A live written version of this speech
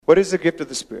What is the gift of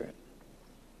the Spirit?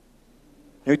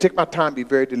 Let me take my time, be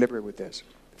very deliberate with this.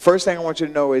 First thing I want you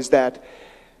to know is that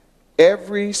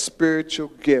every spiritual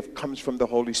gift comes from the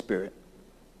Holy Spirit.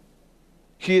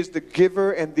 He is the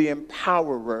giver and the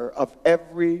empowerer of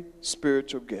every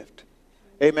spiritual gift.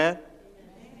 Amen?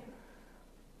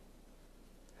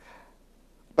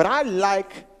 But I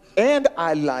like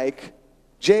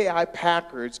J.I.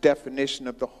 Packard's definition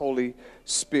of the Holy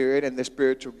Spirit and the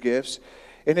spiritual gifts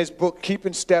in his book, Keep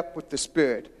in Step with the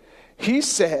Spirit. He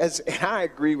says, and I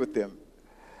agree with him,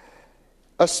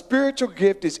 a spiritual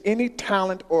gift is any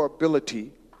talent or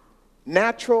ability,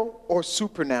 natural or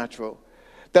supernatural,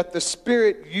 that the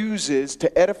Spirit uses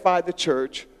to edify the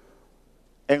church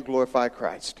and glorify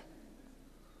Christ.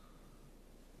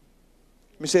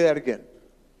 Let me say that again.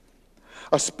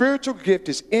 A spiritual gift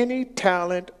is any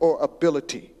talent or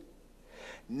ability,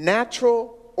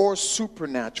 natural or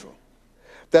supernatural,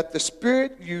 that the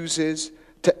Spirit uses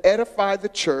to edify the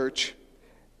church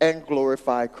and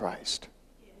glorify Christ.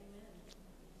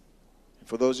 And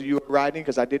for those of you who are writing,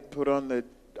 because I didn't put on the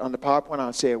PowerPoint,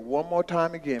 I'll say it one more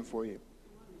time again for you.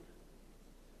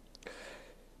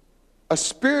 A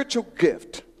spiritual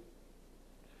gift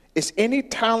is any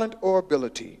talent or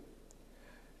ability,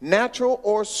 natural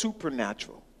or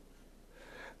supernatural,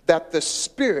 that the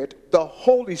Spirit, the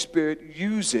Holy Spirit,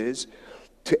 uses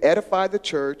to edify the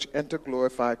church and to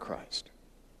glorify Christ.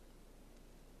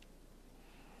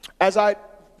 As I've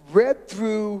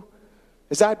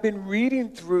been reading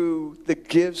through the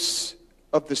gifts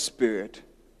of the Spirit,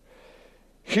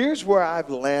 here's where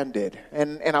I've landed.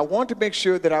 And I want to make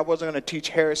sure that I wasn't going to teach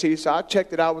heresy, so I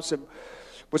checked it out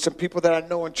with some people that I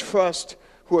know and trust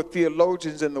who are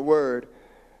theologians in the Word.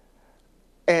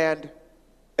 And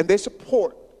they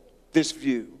support this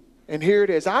view. And here it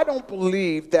is. I don't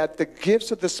believe that the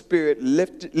gifts of the Spirit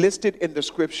listed in the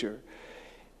Scripture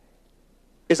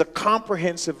is a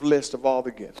comprehensive list of all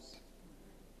the gifts.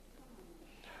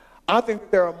 I think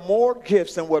there are more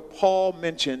gifts than what Paul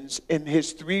mentions in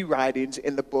his 3 writings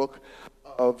in the book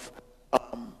of,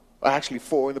 actually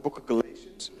 4 in the book of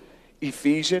Galatians,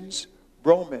 Ephesians,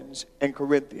 Romans, and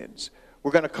Corinthians.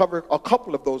 We're going to cover a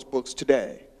couple of those books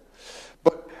today.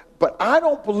 But I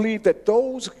don't believe that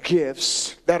those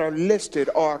gifts that are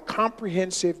listed are a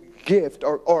comprehensive gift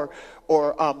or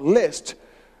list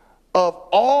of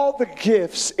all the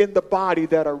gifts in the body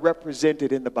that are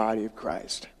represented in the body of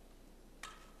Christ.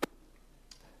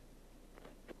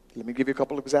 Let me give you a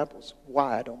couple of examples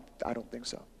why I don't think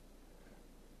so.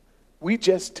 We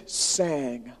just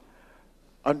sang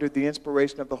under the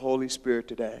inspiration of the Holy Spirit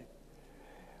today.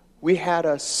 We had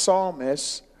a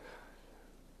psalmist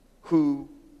who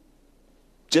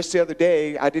just the other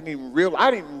day, I didn't even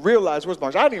realize, where's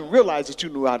Marsh? I didn't even realize that you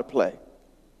knew how to play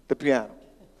the piano,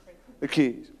 the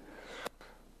keys.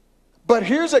 But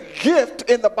here's a gift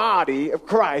in the body of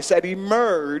Christ that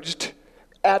emerged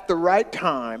at the right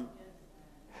time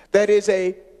that is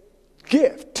a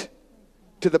gift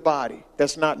to the body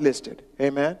that's not listed.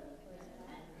 Amen?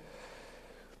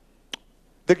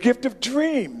 The gift of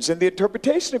dreams and the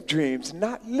interpretation of dreams,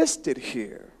 not listed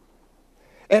here.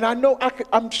 And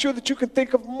I'm sure that you can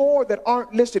think of more that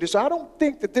aren't listed. So I don't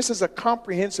think that this is a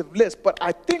comprehensive list, but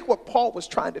I think what Paul was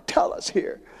trying to tell us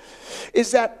here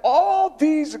is that all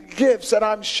these gifts that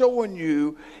I'm showing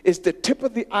you is the tip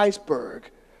of the iceberg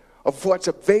of what's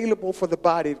available for the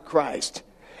body of Christ.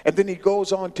 And then he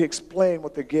goes on to explain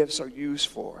what the gifts are used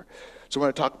for. So we're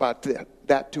going to talk about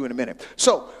that too in a minute.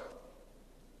 So,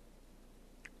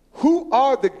 who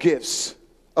are the gifts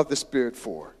of the Spirit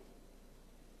for?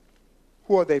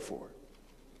 Who are they for?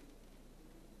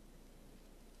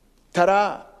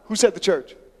 Ta-da! Who said the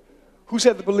church? Who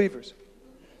said the believers?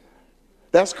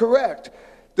 That's correct.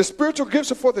 The spiritual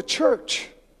gifts are for the church.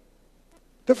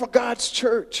 They're for God's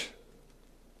church.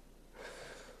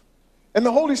 And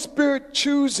the Holy Spirit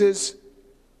chooses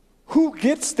who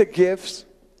gets the gifts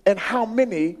and how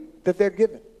many that they're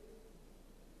given.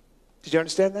 Did you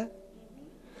understand that?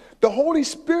 The Holy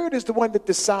Spirit is the one that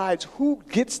decides who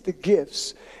gets the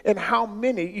gifts and how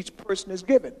many each person is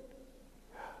given.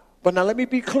 But now let me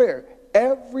be clear.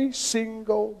 Every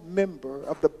single member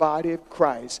of the body of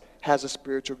Christ has a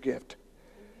spiritual gift.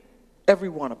 Every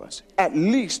one of us. At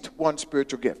least one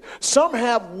spiritual gift. Some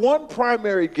have one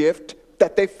primary gift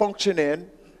that they function in,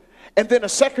 and then a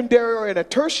secondary and a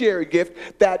tertiary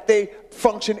gift that they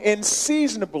function in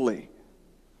seasonably.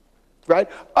 Right?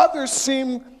 Others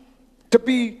seem to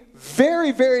be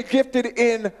very, very gifted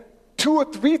in 2 or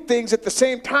 3 things at the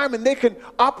same time, and they can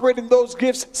operate in those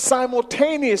gifts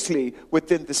simultaneously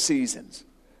within the seasons.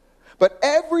 But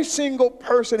every single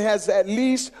person has at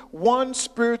least one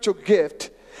spiritual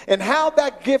gift, And how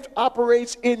that gift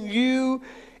operates in you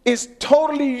is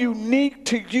totally unique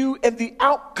to you, and the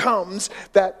outcomes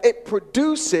that it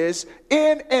produces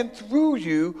in and through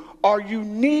you are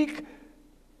unique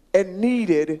and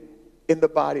needed in the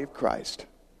body of Christ.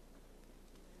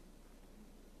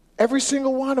 Every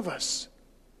single one of us.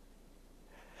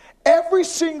 Every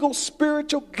single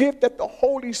spiritual gift that the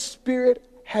Holy Spirit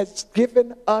has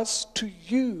given us to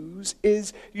use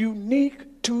is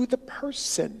unique to the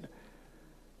person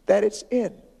that it's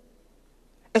in.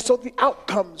 And so the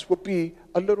outcomes will be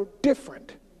a little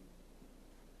different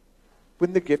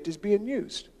when the gift is being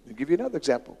used. I'll give you another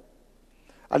example.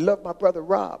 I love my brother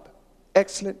Rob,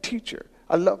 excellent teacher.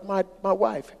 I love my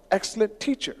wife, excellent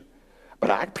teacher. But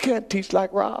I can't teach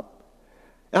like Rob.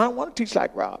 And I don't want to teach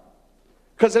like Rob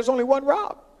because there's only one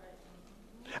Rob.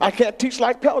 I can't teach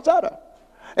like Pelzetta.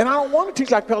 And I don't want to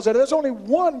teach like Pelzetta. There's only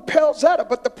one Pelzetta.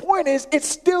 But the point is, it's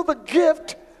still the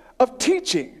gift of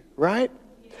teaching, right?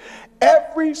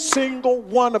 Every single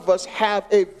one of us have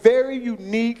a very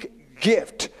unique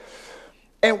gift.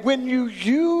 And when you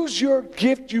use your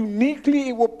gift uniquely,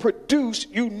 it will produce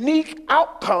unique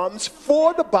outcomes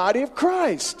for the body of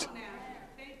Christ.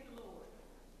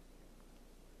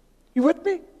 You with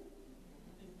me?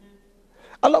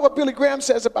 I love what Billy Graham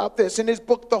says about this in his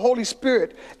book, The Holy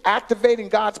Spirit, Activating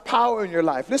God's Power in Your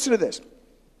Life. Listen to this.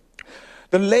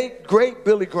 The late, great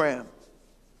Billy Graham.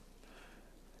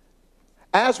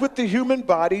 As with the human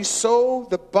body, so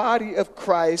the body of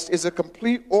Christ is a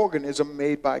complete organism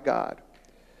made by God.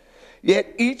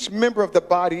 Yet each member of the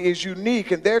body is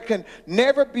unique, and there can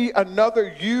never be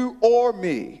another you or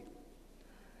me.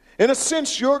 In a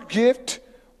sense, your gift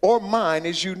or mine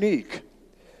is unique.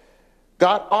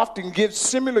 God often gives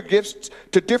similar gifts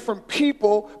to different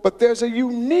people, but there's a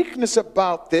uniqueness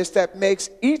about this that makes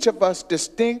each of us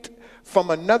distinct from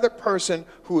another person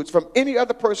from any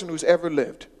other person who's ever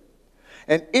lived.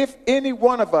 And if any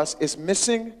one of us is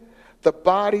missing, the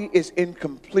body is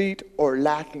incomplete or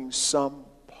lacking some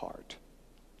part.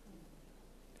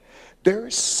 There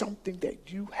is something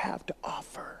that you have to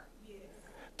offer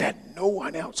that no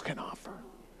one else can offer.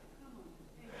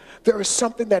 There is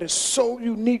something that is so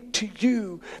unique to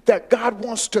you that God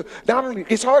wants to, not only,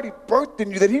 it's already birthed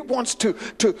in you, that he wants to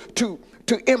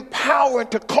empower and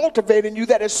to cultivate in you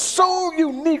that is so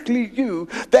uniquely you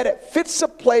that it fits a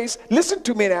place, listen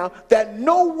to me now, that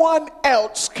no one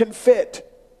else can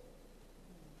fit.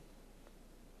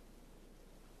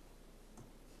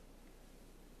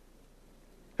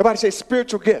 Everybody say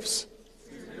spiritual gifts.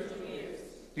 Spiritual gifts.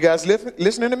 You guys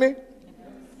listening to me?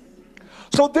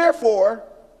 So therefore,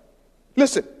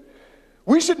 listen,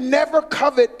 we should never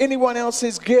covet anyone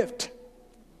else's gift.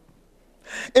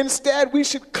 Instead, we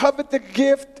should covet the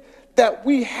gift that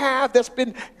we have that's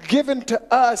been given to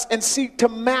us and seek to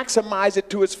maximize it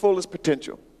to its fullest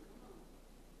potential.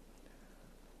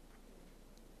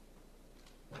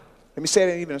 Let me say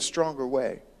it in even a stronger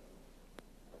way.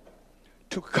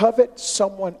 To covet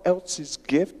someone else's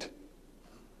gift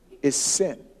is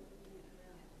sin.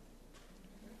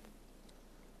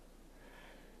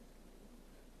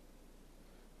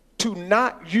 To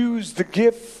not use the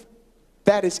gift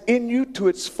that is in you to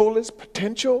its fullest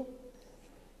potential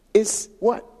is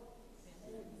what?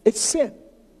 It's sin.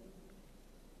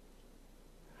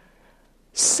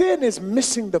 Sin is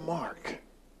missing the mark.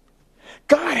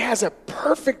 God has a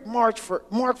perfect mark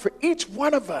for each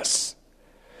one of us.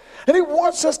 And he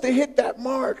wants us to hit that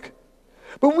mark.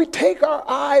 But when we take our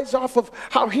eyes off of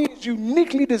how he has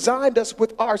uniquely designed us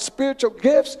with our spiritual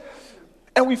gifts,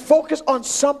 and we focus on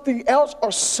something else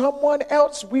or someone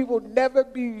else, we will never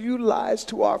be utilized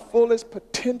to our fullest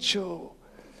potential.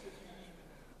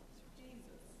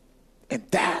 And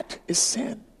that is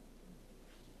sin.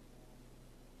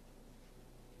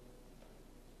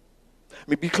 Let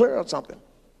me be clear on something.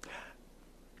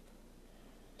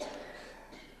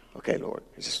 Okay, Lord,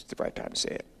 is this the right time to say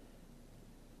it?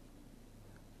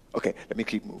 Okay, let me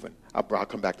keep moving. I'll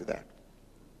come back to that.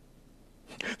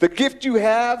 The gift you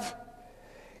have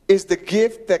is the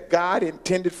gift that God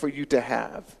intended for you to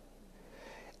have.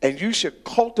 And you should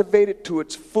cultivate it to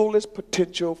its fullest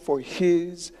potential for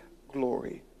his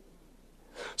glory.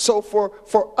 So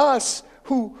for us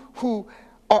who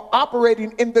are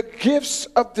operating in the gifts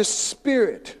of the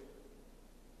Spirit,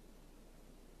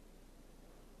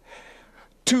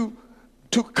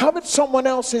 to covet someone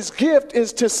else's gift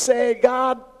is to say,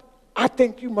 God, I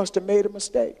think you must have made a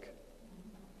mistake.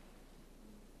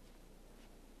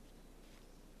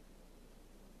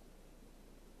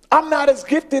 I'm not as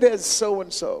gifted as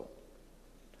so-and-so.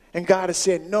 And God is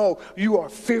saying, no, you are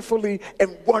fearfully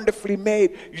and wonderfully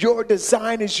made. Your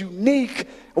design is unique.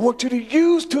 I want you to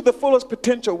use to the fullest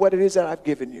potential what it is that I've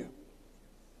given you.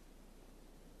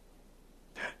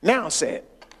 Now say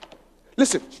it.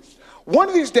 Listen, one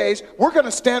of these days, we're going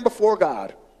to stand before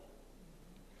God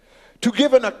to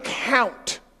give an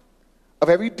account of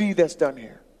every deed that's done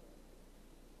here.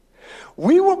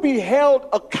 We will be held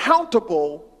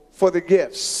accountable for the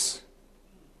gifts.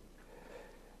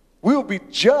 We will be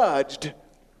judged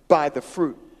by the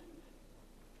fruit.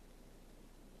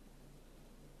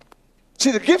 See,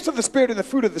 the gifts of the Spirit and the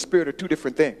fruit of the Spirit are two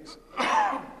different things.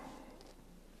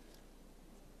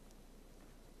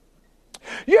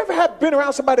 You ever been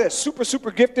around somebody that's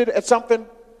super gifted at something,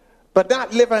 but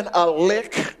not living a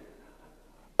lick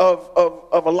of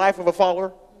a life of a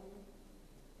follower?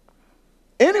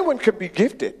 Anyone could be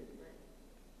gifted.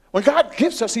 When God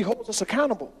gifts us, he holds us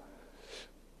accountable.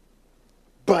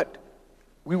 But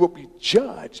we will be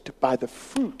judged by the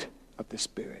fruit of the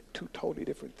Spirit. Two totally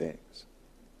different things.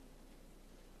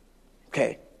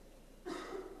 Okay.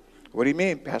 What do you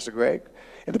mean, Pastor Greg?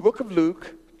 In the book of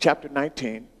Luke, chapter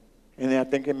 19, and I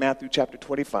think in Matthew chapter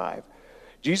 25,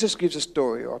 Jesus gives a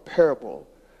story or a parable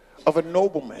of a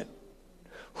nobleman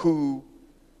who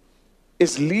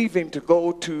is leaving to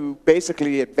go to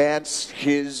basically advance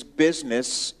his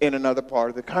business in another part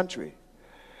of the country.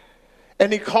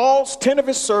 And he calls 10 of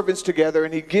his servants together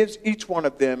and he gives each one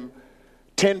of them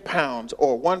 10 pounds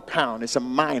or 1 pound. It's a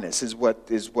minus is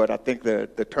what I think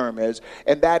the term is.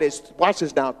 And that is, watch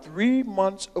this now, 3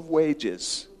 months of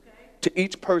wages to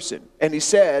each person. And he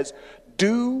says,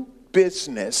 do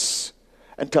business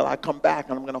until I come back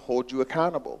and I'm going to hold you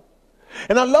accountable.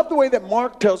 And I love the way that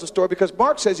Mark tells the story, because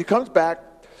Mark says he comes back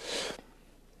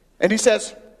and he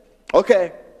says,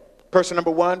 okay, person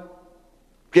number 1,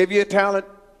 gave you a talent,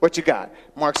 what you got?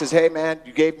 Mark says, hey man,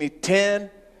 you gave me 10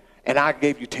 and I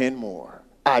gave you 10 more.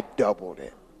 I doubled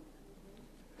it.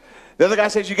 The other guy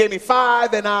says, you gave me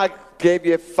 5 and I gave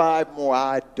you 5 more.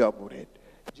 I doubled it.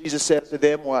 Jesus says to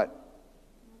them what?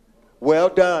 Well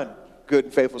done, good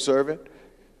and faithful servant.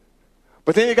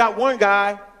 But then you got one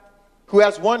guy who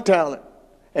has 1 talent.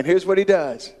 And here's what he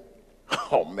does.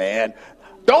 Oh, man.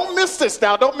 Don't miss this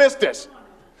now. Don't miss this.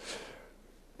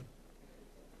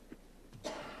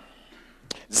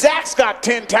 Zach's got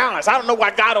 10 talents. I don't know why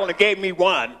God only gave me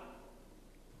 1.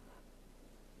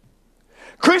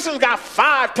 Christian's got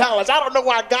 5 talents. I don't know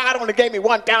why God only gave me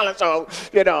 1 talent. So,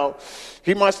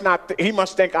 he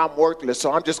must think I'm worthless.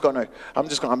 So I'm just gonna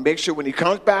make sure when he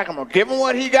comes back, I'm gonna give him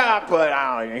what he got.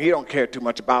 But he don't care too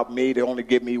much about me to only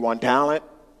give me 1 talent.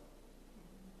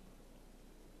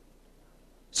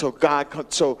 So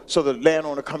the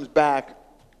landowner comes back,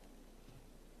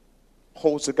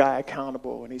 holds the guy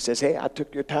accountable, and he says, hey, I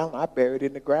took your talent, I buried it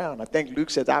in the ground. I think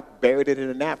Luke says I buried it in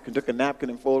a napkin, took a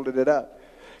napkin and folded it up.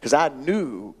 Because I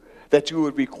knew that you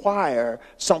would require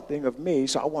something of me,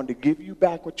 so I wanted to give you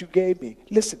back what you gave me.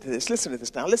 Listen to this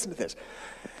now, listen to this.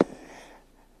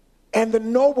 And the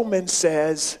nobleman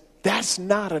says, that's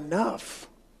not enough.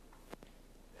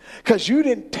 Because you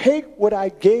didn't take what I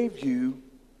gave you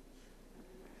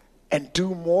and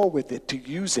do more with it, to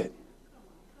use it.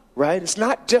 Right? It's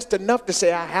not just enough to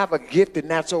say I have a gift and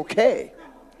that's okay.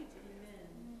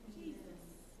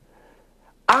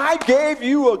 I gave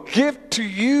you a gift to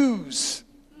use.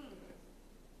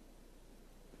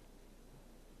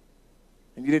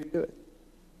 And you didn't do it.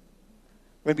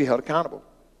 You're going to be held accountable.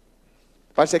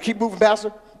 If I say, keep moving,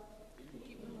 Pastor,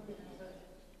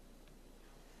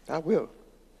 I will.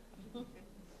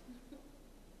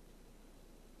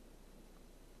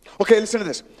 Okay, listen to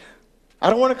this. I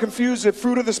don't want to confuse the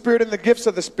fruit of the Spirit and the gifts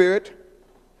of the Spirit,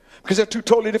 because they're two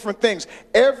totally different things.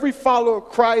 Every follower of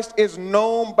Christ is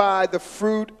known by the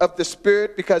fruit of the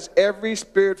Spirit, because every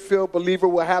Spirit-filled believer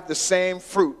will have the same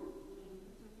fruit.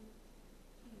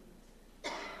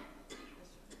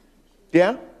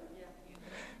 Yeah?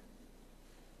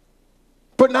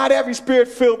 But not every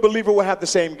Spirit-filled believer will have the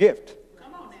same gift.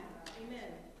 Come on now.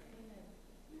 Amen.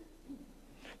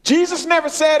 Jesus never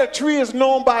said a tree is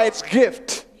known by its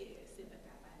gift.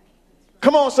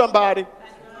 Come on, somebody.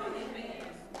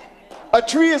 A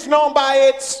tree is known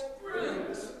by its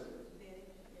fruit.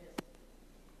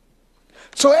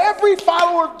 So every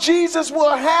follower of Jesus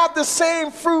will have the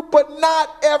same fruit, but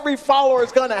not every follower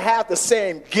is going to have the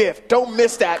same gift. Don't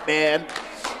miss that, man.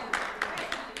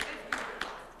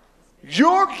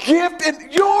 Your gift in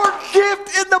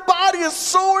the body is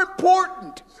so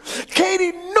important.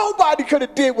 Katie, nobody could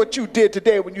have did what you did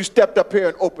today when you stepped up here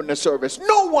and opened the service.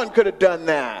 No one could have done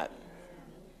that.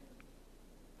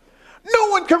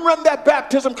 No one can run that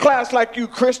baptism class like you,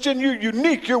 Christian. You're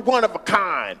unique. You're one of a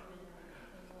kind.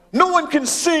 No one can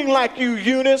sing like you,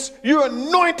 Eunice. You're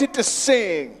anointed to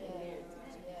sing.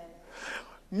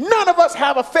 None of us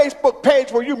have a Facebook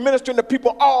page where you're ministering to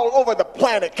people all over the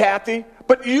planet, Kathy,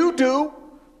 but you do.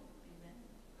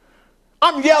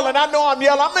 I'm yelling. I know I'm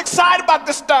yelling. I'm excited about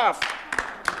this stuff.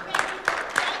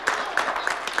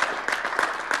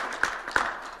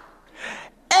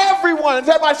 Everyone,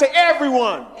 everybody say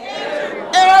everyone.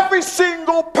 Everyone. Every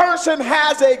single person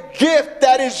has a gift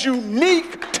that is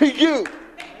unique to you.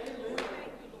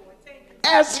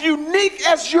 As unique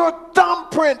as your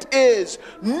thumbprint is.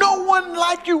 No one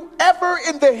like you ever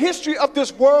in the history of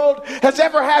this world has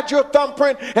ever had your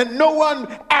thumbprint, and no one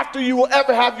after you will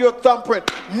ever have your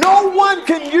thumbprint. No one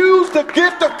can use the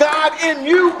gift of God in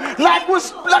you like it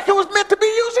was meant to be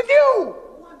using you.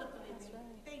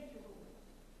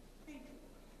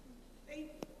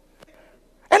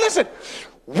 And listen,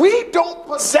 we don't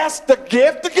possess the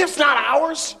gift. The gift's not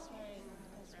ours.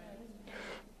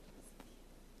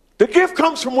 The gift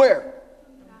comes from where?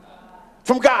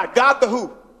 From God. God the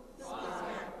who?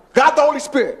 God the Holy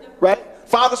Spirit, right?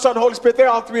 Father, Son, Holy Spirit, they're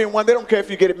all three in one. They don't care if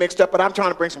you get it mixed up, but I'm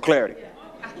trying to bring some clarity.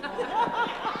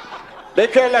 They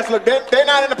care less. Look, they're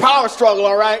not in the power struggle,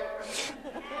 all right?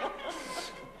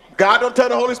 God don't tell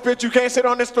the Holy Spirit you can't sit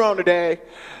on this throne today,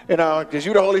 you know, because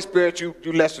you the Holy Spirit, you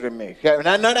lesser than me. Okay?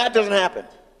 None of that doesn't happen.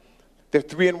 They're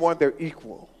three in one. They're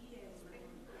equal.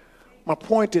 My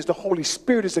point is the Holy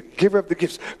Spirit is a giver of the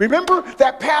gifts. Remember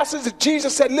that passage that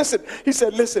Jesus said, listen, he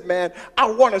said, listen, man, I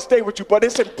want to stay with you, but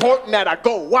it's important that I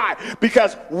go. Why?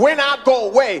 Because when I go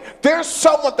away, there's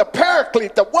someone, the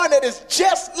Paraclete, the one that is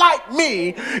just like me,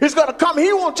 is going to come.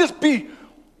 He won't just be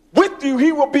with you.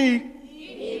 He will be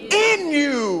in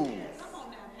you.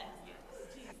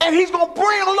 And he's going to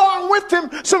bring along with him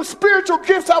some spiritual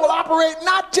gifts that will operate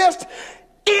not just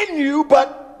in you,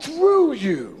 but through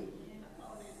you.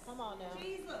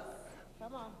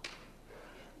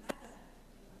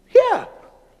 Yeah.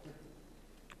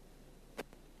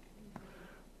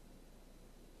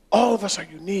 All of us are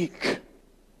unique.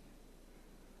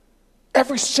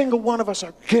 Every single one of us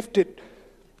are gifted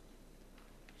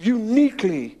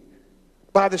uniquely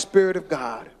by the Spirit of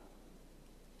God.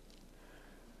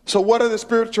 So what are the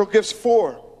spiritual gifts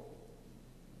for?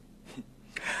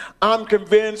 I'm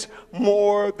convinced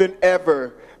more than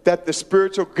ever that the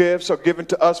spiritual gifts are given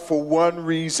to us for one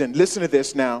reason. Listen to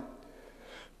this now.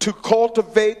 To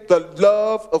cultivate the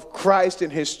love of Christ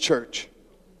in his church.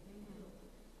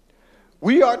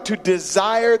 We are to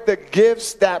desire the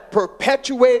gifts that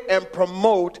perpetuate and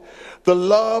promote the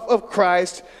love of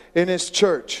Christ in his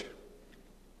church.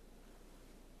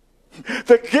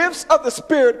 The gifts of the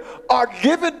Spirit are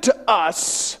given to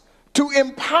us to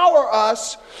empower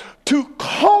us to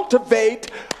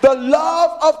cultivate the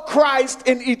love of Christ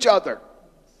in each other.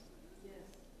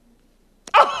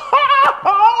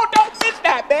 Oh, don't miss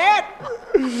that, man.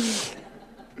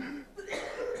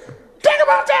 Think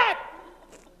about that.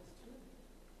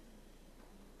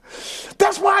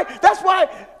 That's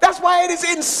why it is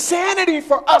insanity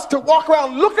for us to walk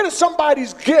around looking at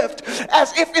somebody's gift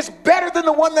as if it's better than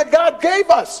the one that God gave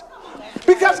us.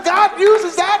 Because God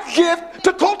uses that gift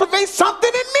to cultivate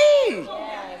something in me.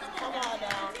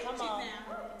 Come on.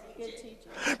 Good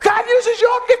teacher. God uses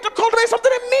your gift to cultivate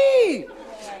something in me.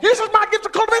 Uses my gift to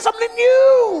cultivate something in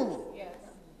you. Yes.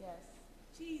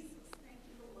 Jesus, thank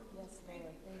you, Lord. Yes, Lord.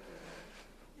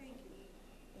 Thank you.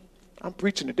 I'm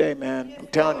preaching today, man. I'm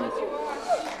telling you.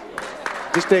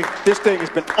 This thing has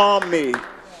been on me.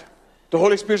 The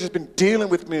Holy Spirit has been dealing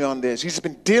with me on this. He's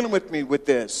been dealing with me with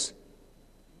this.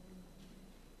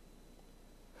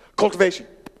 Cultivation.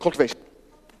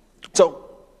 So,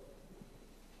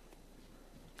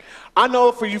 I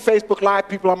know for you Facebook Live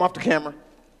people, I'm off the camera.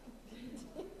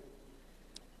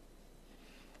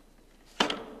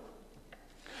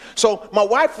 So my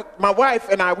wife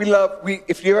and I,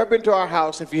 if you've ever been to our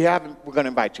house, if you haven't, we're going to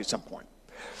invite you at some point.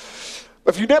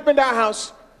 But if you've never been to our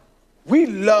house, we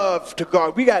love to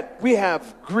garden. We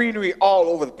have greenery all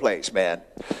over the place, man.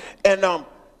 And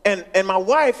my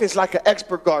wife is like an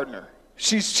expert gardener.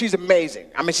 She's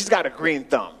amazing. I mean, she's got a green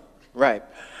thumb, right?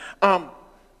 And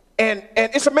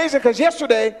it's amazing because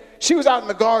yesterday she was out in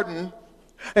the garden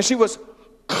and she was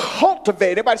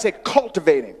cultivating. Everybody say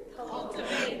cultivating.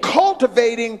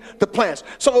 Cultivating the plants.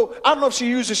 So I don't know if she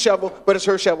used a shovel, but it's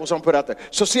her shovel, so I'm put out there.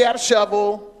 So she had a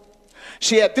shovel.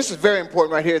 This is very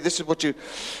important right here. This is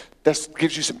that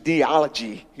gives you some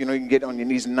theology. You know, you can get on your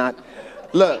knees and not.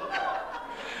 Look.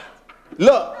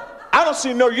 I don't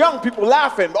see no young people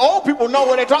laughing. Old people know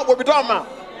what we're talking about.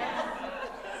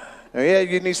 Yeah,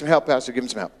 you need some help, Pastor. Give him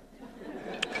some help.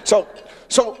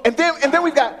 So, and then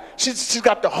we've got, she's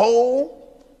got the hoe.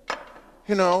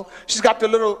 You know, she's got the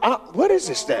little, what is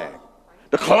this thing?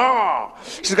 The claw.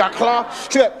 She's got claw.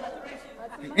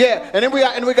 Yeah, and then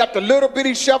we got the little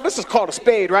bitty shovel. This is called a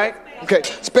spade, right? Okay,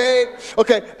 spade.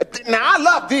 Okay, now I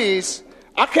love these.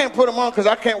 I can't put them on because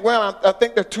I can't wear them. I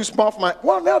think they're too small for my,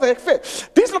 well, no, they fit.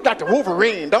 These look like the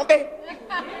Wolverine, don't they?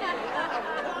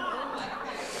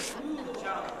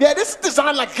 Yeah, this is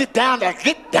designed like get down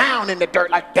in the dirt,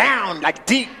 like down, like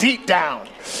deep down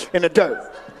in the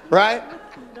dirt, right?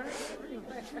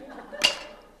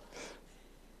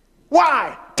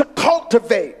 Why? To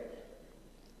cultivate.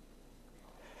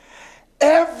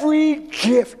 Every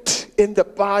gift in the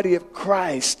body of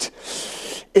Christ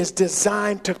is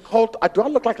designed to cultivate. Do I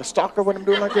look like a stalker when I'm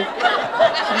doing like this?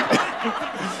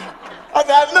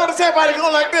 I notice everybody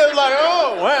going like this, like,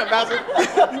 oh, man, Pastor.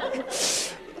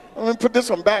 I'm going to put this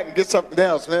one back and get something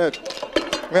else, man.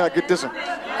 Man, I'll get this one.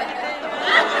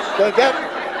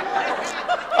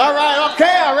 All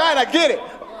right, I get it.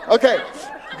 Okay,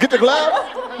 get the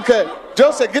glove? Okay,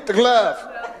 Joe said get the glove.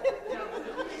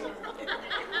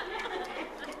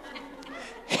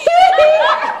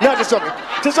 No, just joking.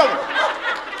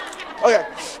 Okay.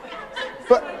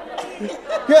 But,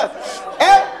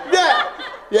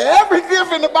 every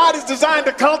gift in the body is designed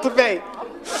to cultivate.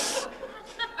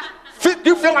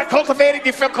 You feel like cultivated?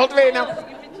 You feel cultivated now?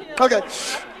 Okay.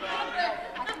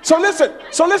 So listen.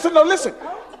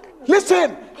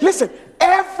 Listen.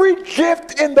 Every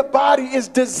gift in the body is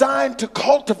designed to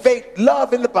cultivate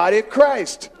love in the body of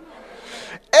Christ.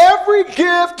 Every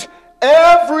gift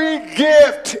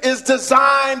is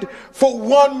designed for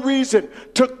one reason,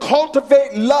 to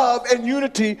cultivate love and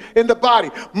unity in the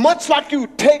body. Much like you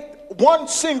take one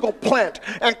single plant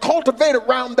and cultivate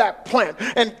around that plant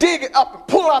and dig it up and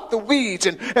pull out the weeds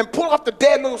and pull out the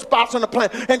dead little spots on the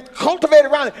plant and cultivate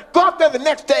around it. Go out there the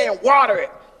next day and water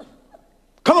it.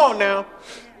 Come on now.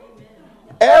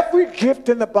 Every gift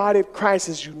in the body of Christ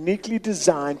is uniquely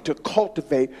designed to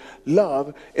cultivate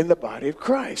love in the body of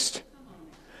Christ.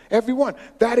 Everyone.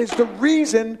 That is the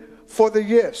reason for the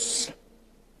gifts.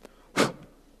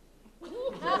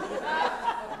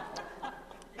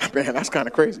 Man, that's kind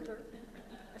of crazy.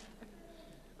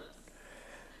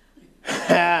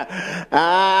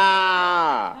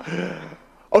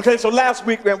 Okay, so last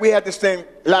week, man, we had this thing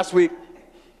last week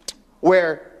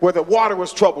where the water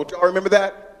was troubled. Y'all remember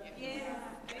that? Yeah.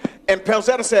 And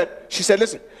Pelzetta said,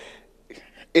 listen,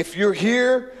 if you're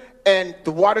here and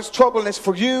the water's troubled and it's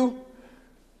for you,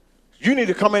 you need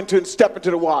to come into and step into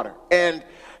the water. And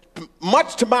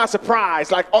much to my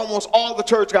surprise, like almost all the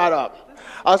church got up.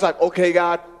 I was like, okay,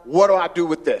 God, what do I do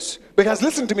with this? Because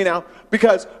listen to me now,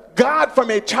 because God from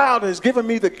a child has given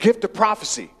me the gift of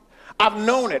prophecy. I've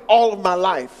known it all of my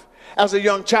life as a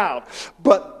young child.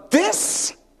 But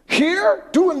this here,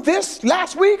 doing this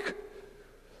last week,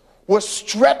 was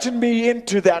stretching me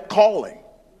into that calling.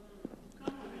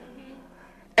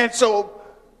 And so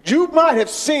you might have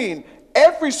seen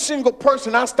every single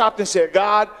person I stopped and said,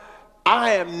 God, I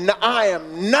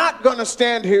am not going to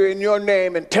stand here in your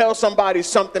name and tell somebody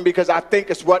something because I think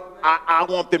it's what I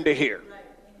want them to hear.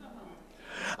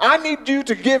 I need you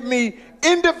to give me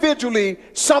individually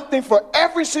something for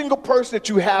every single person that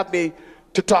you have me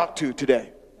to talk to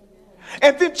today.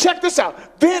 And then check this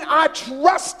out. Then I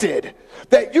trusted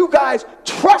that you guys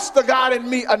trust the God in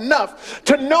me enough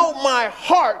to know my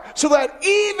heart so that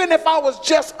even if I was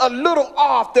just a little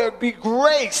off, there'd be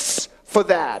grace for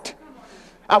that.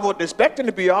 I wasn't expecting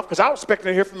to be off because I was expecting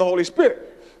to hear from the Holy Spirit.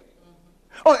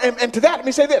 Oh, and to that, let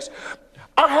me say this.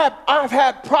 I've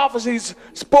had prophecies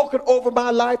spoken over my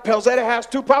life. Pelzetta has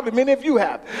too. Probably many of you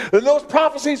have. And those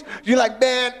prophecies, you're like,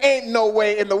 man, ain't no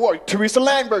way in the world. Teresa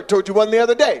Langberg told you one the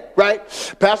other day, right?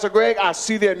 Pastor Greg, I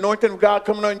see the anointing of God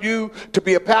coming on you to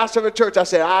be a pastor of a church. I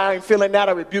said, I ain't feeling that.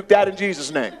 I rebuke that in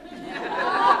Jesus' name.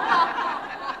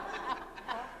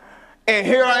 And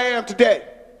here I am today.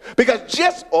 Because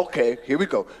here we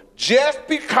go. Just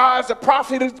because the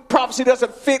prophecy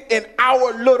doesn't fit in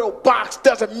our little box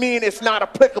doesn't mean it's not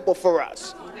applicable for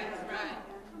us.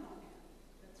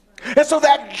 And so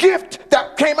that gift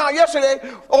that came out yesterday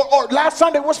or last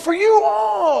Sunday was for you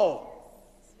all.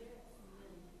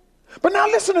 But now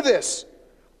listen to this.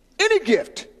 Any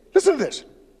gift, listen to this.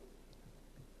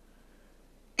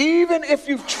 Even if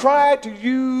you've tried to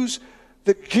use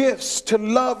the gifts to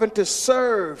love and to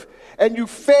serve and you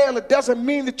fail, it doesn't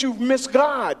mean that you've missed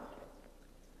God.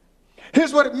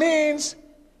 Here's what it means.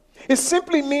 It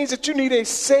simply means that you need a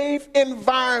safe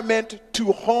environment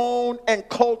to hone and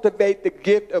cultivate the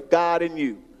gift of God in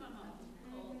you.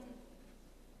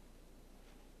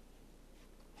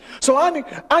 So I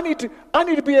need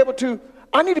to be able to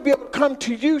come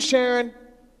to you, Sharon,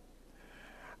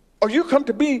 or you come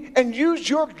to me and use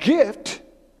your gift,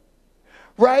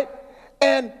 right?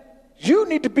 And you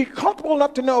need to be comfortable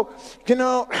enough to know,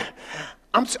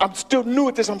 I'm still new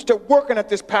at this. I'm still working at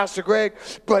this, Pastor Greg,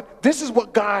 but this is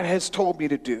what God has told me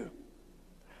to do.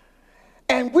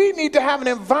 And we need to have an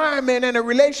environment and a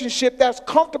relationship that's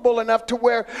comfortable enough to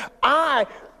where I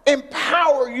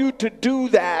empower you to do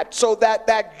that so that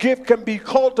that gift can be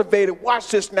cultivated.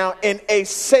 Watch this now, in a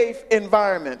safe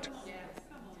environment.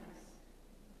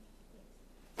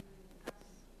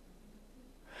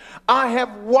 I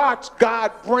have watched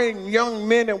God bring young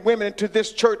men and women into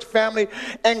this church family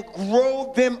and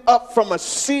grow them up from a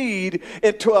seed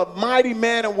into a mighty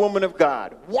man and woman of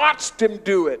God. Watched him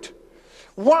do it.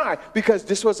 Why? Because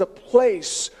this was a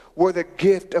place where the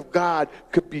gift of God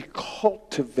could be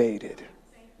cultivated.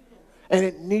 And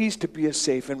it needs to be a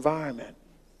safe environment.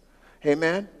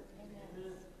 Amen?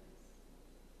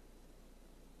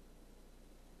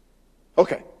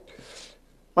 Okay.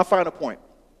 My final point.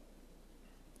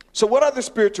 So what are the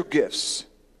spiritual gifts?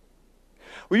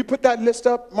 Will you put that list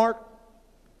up, Mark?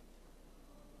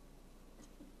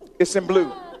 It's in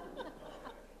blue.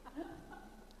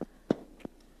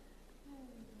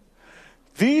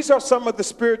 These are some of the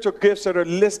spiritual gifts that are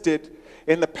listed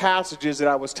in the passages that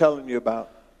I was telling you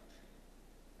about.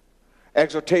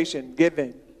 Exhortation,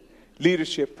 giving,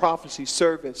 leadership, prophecy,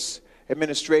 service,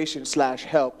 administration /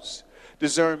 helps,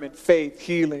 discernment, faith,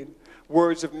 healing,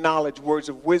 words of knowledge, words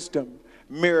of wisdom,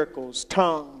 miracles,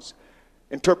 tongues,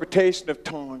 interpretation of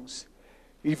tongues,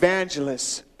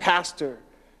 evangelist, pastor,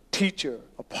 teacher,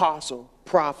 apostle,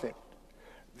 prophet.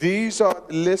 These are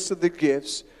the lists of the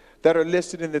gifts that are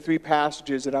listed in the 3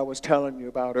 passages that I was telling you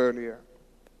about earlier.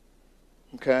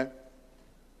 Okay?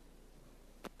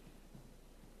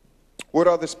 What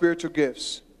are the spiritual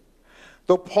gifts?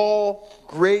 Though Paul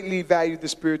greatly valued the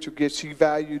spiritual gifts, he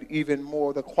valued even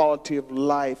more the quality of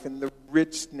life and the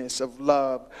richness of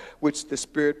love which the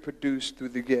Spirit produced through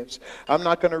the gifts. I'm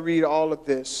not going to read all of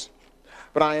this,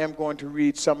 but I am going to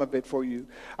read some of it for you.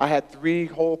 I had 3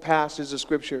 whole passages of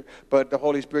Scripture, but the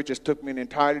Holy Spirit just took me an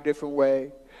entirely different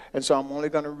way. And so I'm only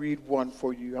going to read one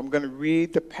for you. I'm going to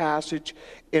read the passage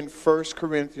in 1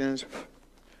 Corinthians.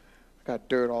 I got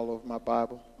dirt all over my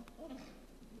Bible.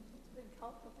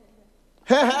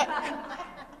 I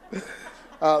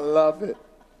love it.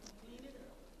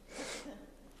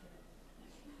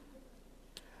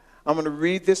 I'm going to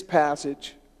read this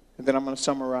passage, and then I'm going to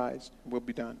summarize. We'll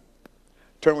be done.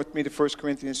 Turn with me to 1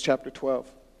 Corinthians chapter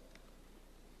 12.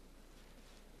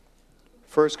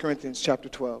 1 Corinthians chapter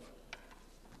 12.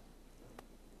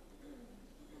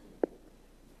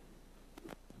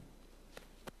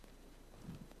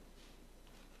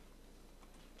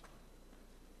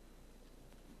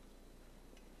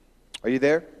 Are you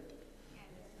there?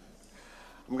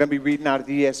 I'm going to be reading out of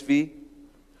the ESV,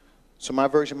 so my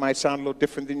version might sound a little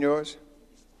different than yours.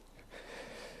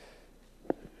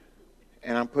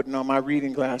 And I'm putting on my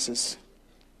reading glasses.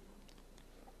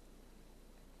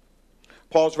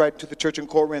 Paul's writing to the church in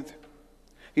Corinth.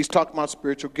 He's talking about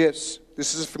spiritual gifts.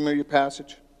 This is a familiar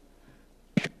passage.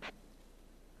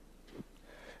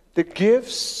 The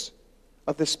gifts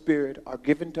of the Spirit are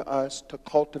given to us to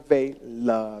cultivate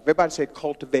love. Everybody say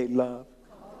cultivate love.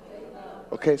 Cultivate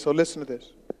love. Okay, so listen to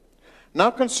this. Now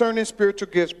concerning spiritual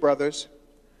gifts, brothers,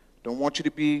 don't want you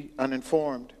to be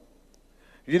uninformed.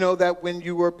 You know that when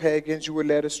you were pagans, you were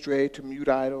led astray to mute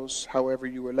idols, however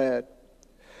you were led.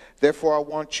 Therefore, I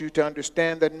want you to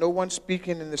understand that no one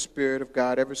speaking in the Spirit of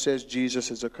God ever says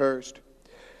Jesus is accursed.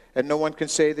 And no one can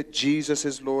say that Jesus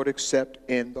is Lord except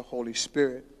in the Holy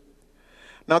Spirit.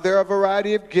 Now there are a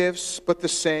variety of gifts, but the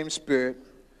same Spirit.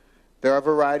 There are a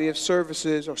variety of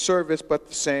services or service, but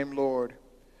the same Lord.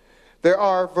 There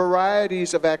are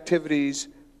varieties of activities,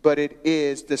 but it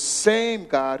is the same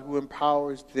God who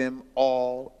empowers them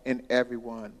all and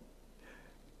everyone.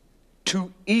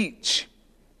 To each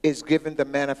is given the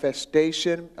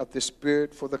manifestation of the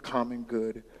Spirit for the common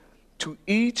good. To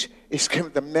each is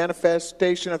given the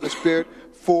manifestation of the Spirit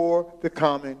for the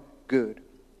common good.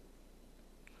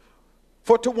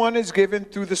 For to one is given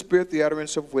through the Spirit the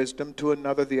utterance of wisdom, to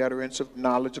another the utterance of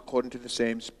knowledge according to the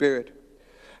same Spirit,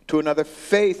 to another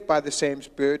faith by the same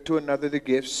Spirit, to another the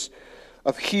gifts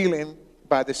of healing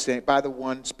by the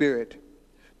one Spirit,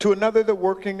 to another the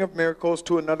working of miracles,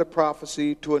 to another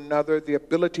prophecy, to another the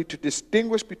ability to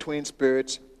distinguish between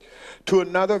spirits, to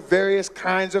another various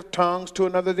kinds of tongues, to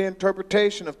another the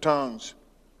interpretation of tongues.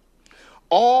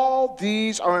 All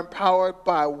these are empowered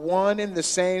by one and the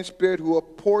same Spirit, who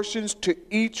apportions to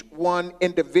each one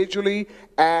individually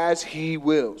as he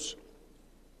wills.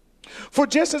 For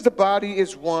just as the body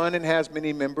is one and has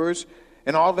many members,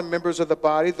 and all the members of the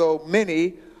body, though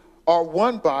many, are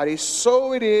one body,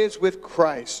 so it is with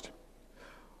Christ.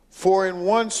 For in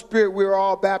one Spirit we are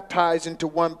all baptized into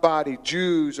one body,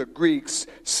 Jews or Greeks,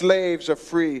 slaves or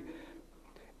free,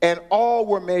 and all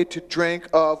were made to drink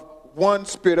of one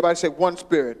Spirit. Everybody say one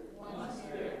Spirit. One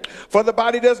Spirit. For the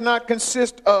body does not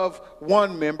consist of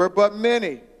one member, but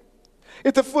many.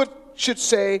 If the foot should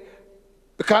say,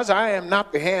 because I am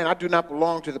not the hand, I do not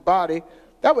belong to the body,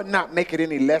 that would not make it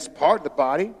any less part of the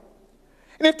body.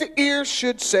 And if the ear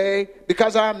should say,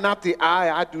 because I am not the eye,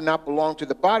 I do not belong to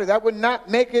the body, that would not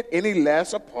make it any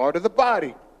less a part of the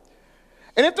body.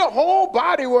 And if the whole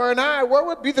body were an eye, where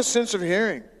would be the sense of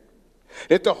hearing?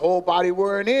 If the whole body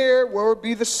were an ear, where would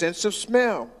be the sense of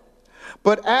smell?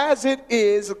 But as it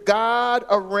is, God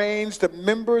arranged the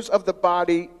members of the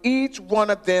body, each one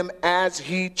of them as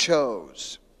he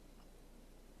chose.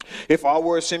 If all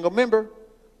were a single member,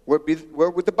 where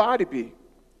would the body be?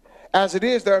 As it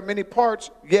is, there are many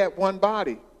parts, yet one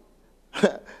body.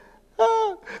 The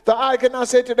eye cannot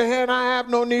say to the hand, I have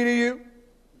no need of you.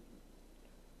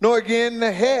 Nor again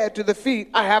the head to the feet,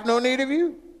 I have no need of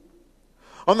you.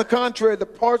 On the contrary, the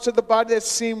parts of the body that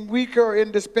seem weaker are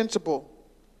indispensable.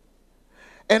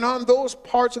 And on those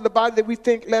parts of the body that we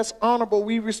think less honorable,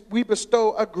 we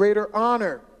bestow a greater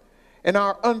honor. And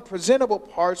our unpresentable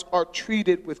parts are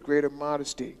treated with greater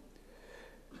modesty,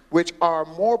 which our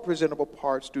more presentable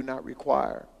parts do not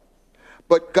require.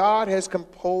 But God has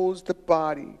composed the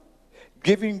body,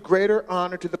 giving greater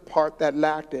honor to the part that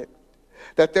lacked it,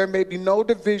 that there may be no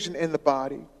division in the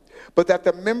body, but that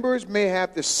the members may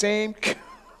have the same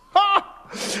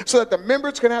so that the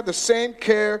members can have the same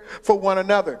care for one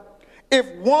another. If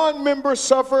one member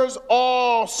suffers,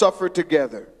 all suffer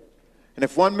together. And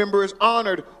if one member is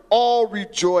honored, all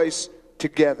rejoice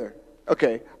together.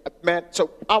 Okay, man,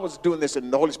 so I was doing this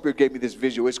and the Holy Spirit gave me this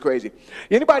visual. It's crazy.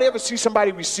 Anybody ever see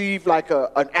somebody receive like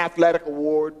an athletic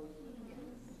award?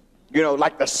 You know,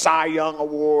 like the Cy Young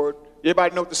Award.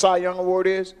 Anybody know what the Cy Young Award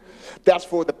is? That's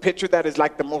for the pitcher that is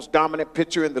like the most dominant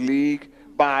pitcher in the league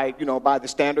by the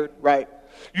standard, right?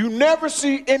 You never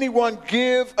see anyone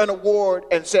give an award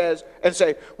and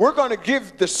say, we're going to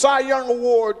give the Cy Young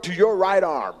Award to your right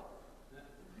arm.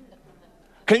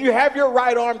 Can you have your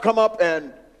right arm come up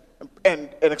and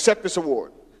accept this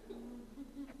award?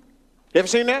 You ever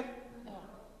seen that?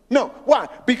 No. Why?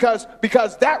 Because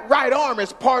that right arm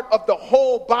is part of the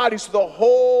whole body, so the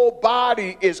whole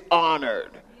body is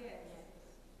honored.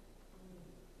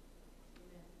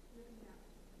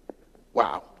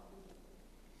 Wow.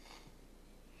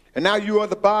 And now you are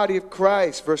the body of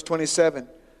Christ, verse 27,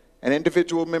 and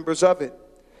individual members of it.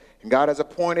 And God has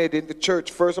appointed in the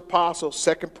church first apostles,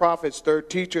 second prophets, third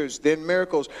teachers, then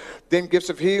miracles, then gifts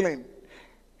of healing,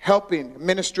 helping,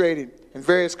 administrating, and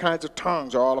various kinds of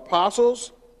tongues. Are all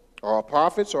apostles? Are all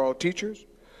prophets? Are all teachers?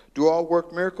 Do all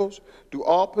work miracles? Do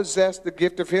all possess the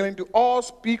gift of healing? Do all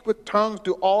speak with tongues?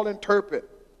 Do all interpret?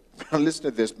 Now listen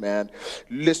to this, man.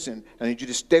 Listen. I need you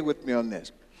to stay with me on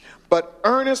this. But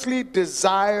earnestly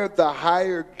desire the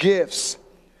higher gifts,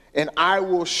 and I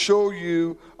will show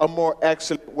you a more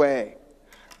excellent way.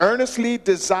 Earnestly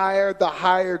desire the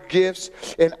higher gifts,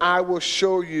 and I will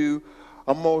show you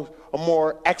a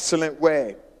more excellent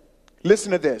way.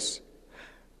 Listen to this.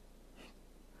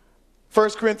 1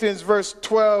 Corinthians verse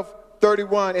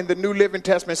 12:31 in the New Living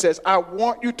Testament says, I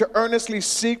want you to earnestly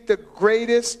seek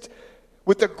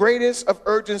with the greatest of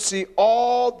urgency,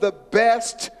 all the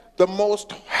best, the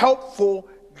most helpful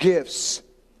gifts.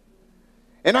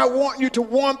 And I want you to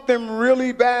want them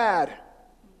really bad.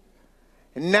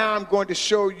 And now I'm going to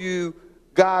show you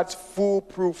God's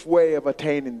foolproof way of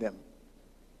attaining them.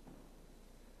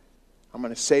 I'm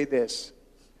going to say this.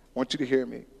 I want you to hear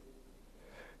me.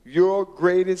 Your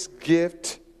greatest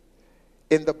gift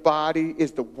in the body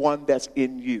is the one that's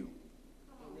in you.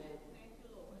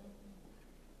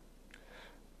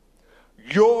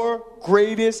 Your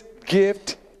greatest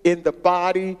gift in the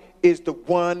body is the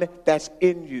one that's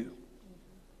in you.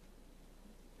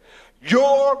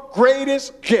 Your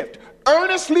greatest gift.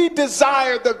 Earnestly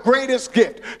desire the greatest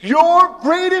gift. Your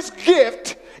greatest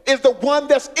gift is the one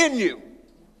that's in you.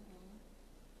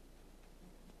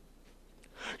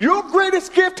 Your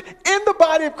greatest gift in the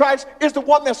body of Christ is the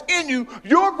one that's in you.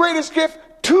 Your greatest gift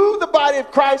to the body of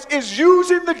Christ is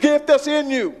using the gift that's in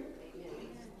you.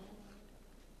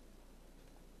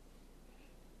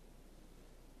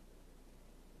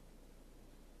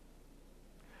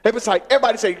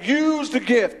 Everybody say, use the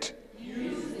gift,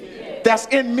 that's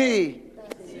in me.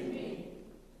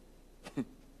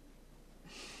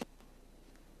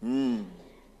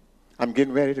 I'm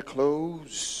getting ready to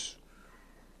close.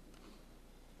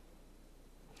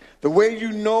 The way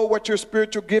you know what your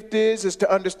spiritual gift is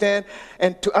to understand,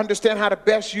 and to understand how to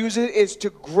best use it is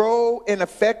to grow in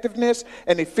effectiveness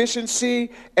and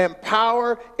efficiency and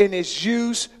power in its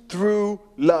use through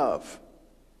love.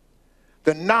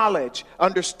 The knowledge,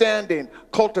 understanding,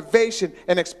 cultivation,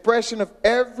 and expression of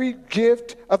every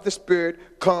gift of the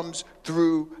Spirit comes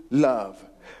through love.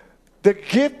 The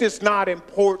gift is not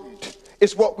important.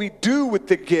 It's what we do with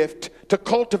the gift to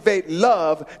cultivate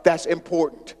love that's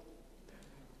important.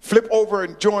 Flip over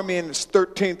and join me in this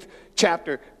 13th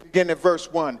chapter, begin at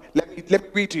verse 1. Let me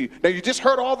read to you. Now, you just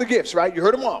heard all the gifts, right? You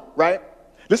heard them all, right?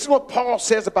 Listen to what Paul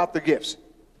says about the gifts.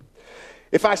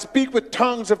 If I speak with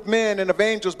tongues of men and of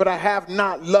angels, but I have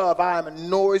not love, I am a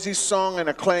noisy song and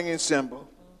a clanging cymbal.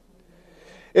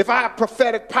 If I have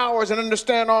prophetic powers and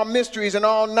understand all mysteries and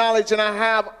all knowledge, and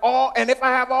if I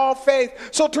have all faith,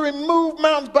 so to remove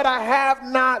mountains, but I have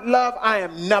not love, I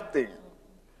am nothing.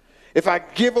 If I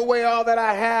give away all that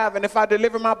I have, and if I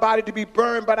deliver my body to be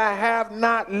burned, but I have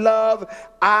not love,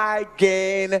 I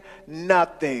gain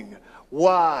nothing.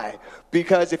 Why?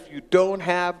 Because if you don't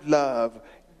have love,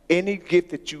 any gift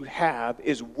that you have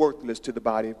is worthless to the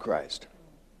body of Christ.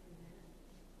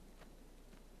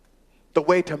 The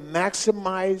way to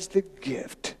maximize the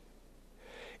gift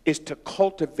is to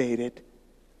cultivate it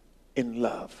in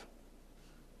love.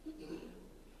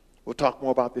 We'll talk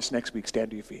more about this next week.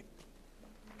 Stand to your feet.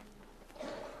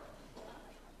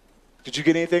 Did you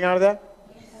get anything out of that?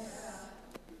 Yes.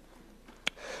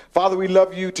 Father, we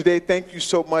love you today. Thank you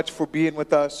so much for being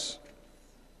with us.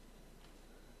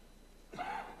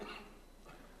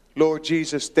 Lord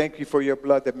Jesus, thank you for your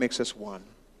blood that makes us one.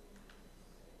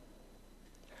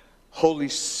 Holy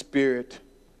Spirit,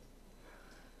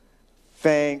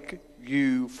 thank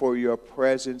you for your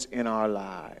presence in our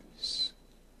lives.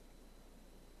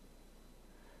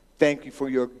 Thank you for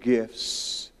your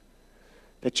gifts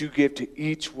that you give to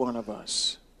each one of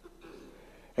us.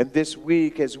 And this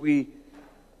week, as we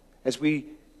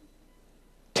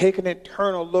take an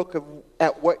internal look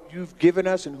at what you've given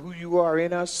us and who you are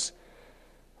in us,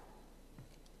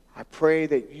 I pray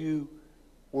that you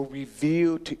will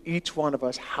reveal to each one of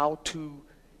us how to,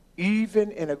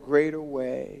 even in a greater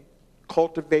way,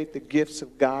 cultivate the gifts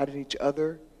of God in each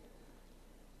other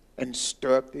and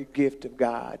stir up the gift of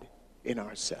God in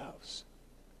ourselves.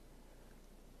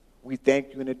 We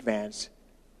thank you in advance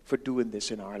for doing this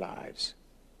in our lives,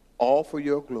 all for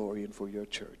your glory and for your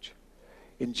church.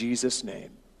 In Jesus'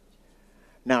 name.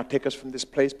 Now take us from this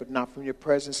place, but not from your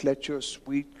presence. Let your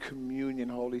sweet communion,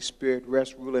 Holy Spirit,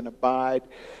 rest, rule, and abide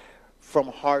from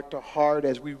heart to heart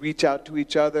as we reach out to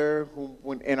each other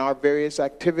in our various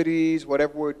activities,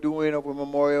 whatever we're doing over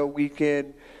Memorial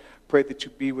Weekend. Pray that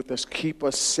you be with us. Keep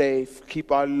us safe.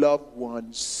 Keep our loved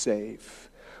ones safe.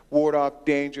 Ward off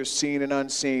danger seen and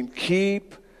unseen.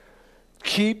 Keep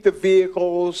the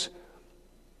vehicles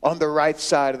on the right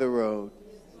side of the road.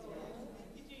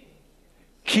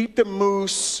 Keep the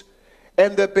moose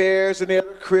and the bears and the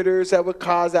other critters that would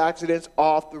cause accidents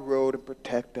off the road and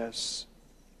protect us.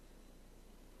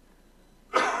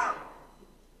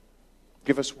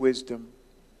 Give us wisdom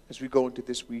as we go into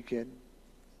this weekend.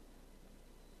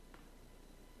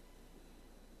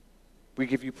 We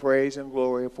give you praise and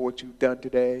glory for what you've done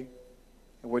today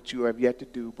and what you have yet to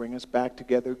do. Bring us back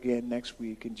together again next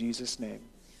week in Jesus' name.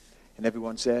 And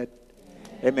everyone said,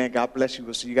 Amen. God bless you.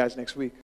 We'll see you guys next week.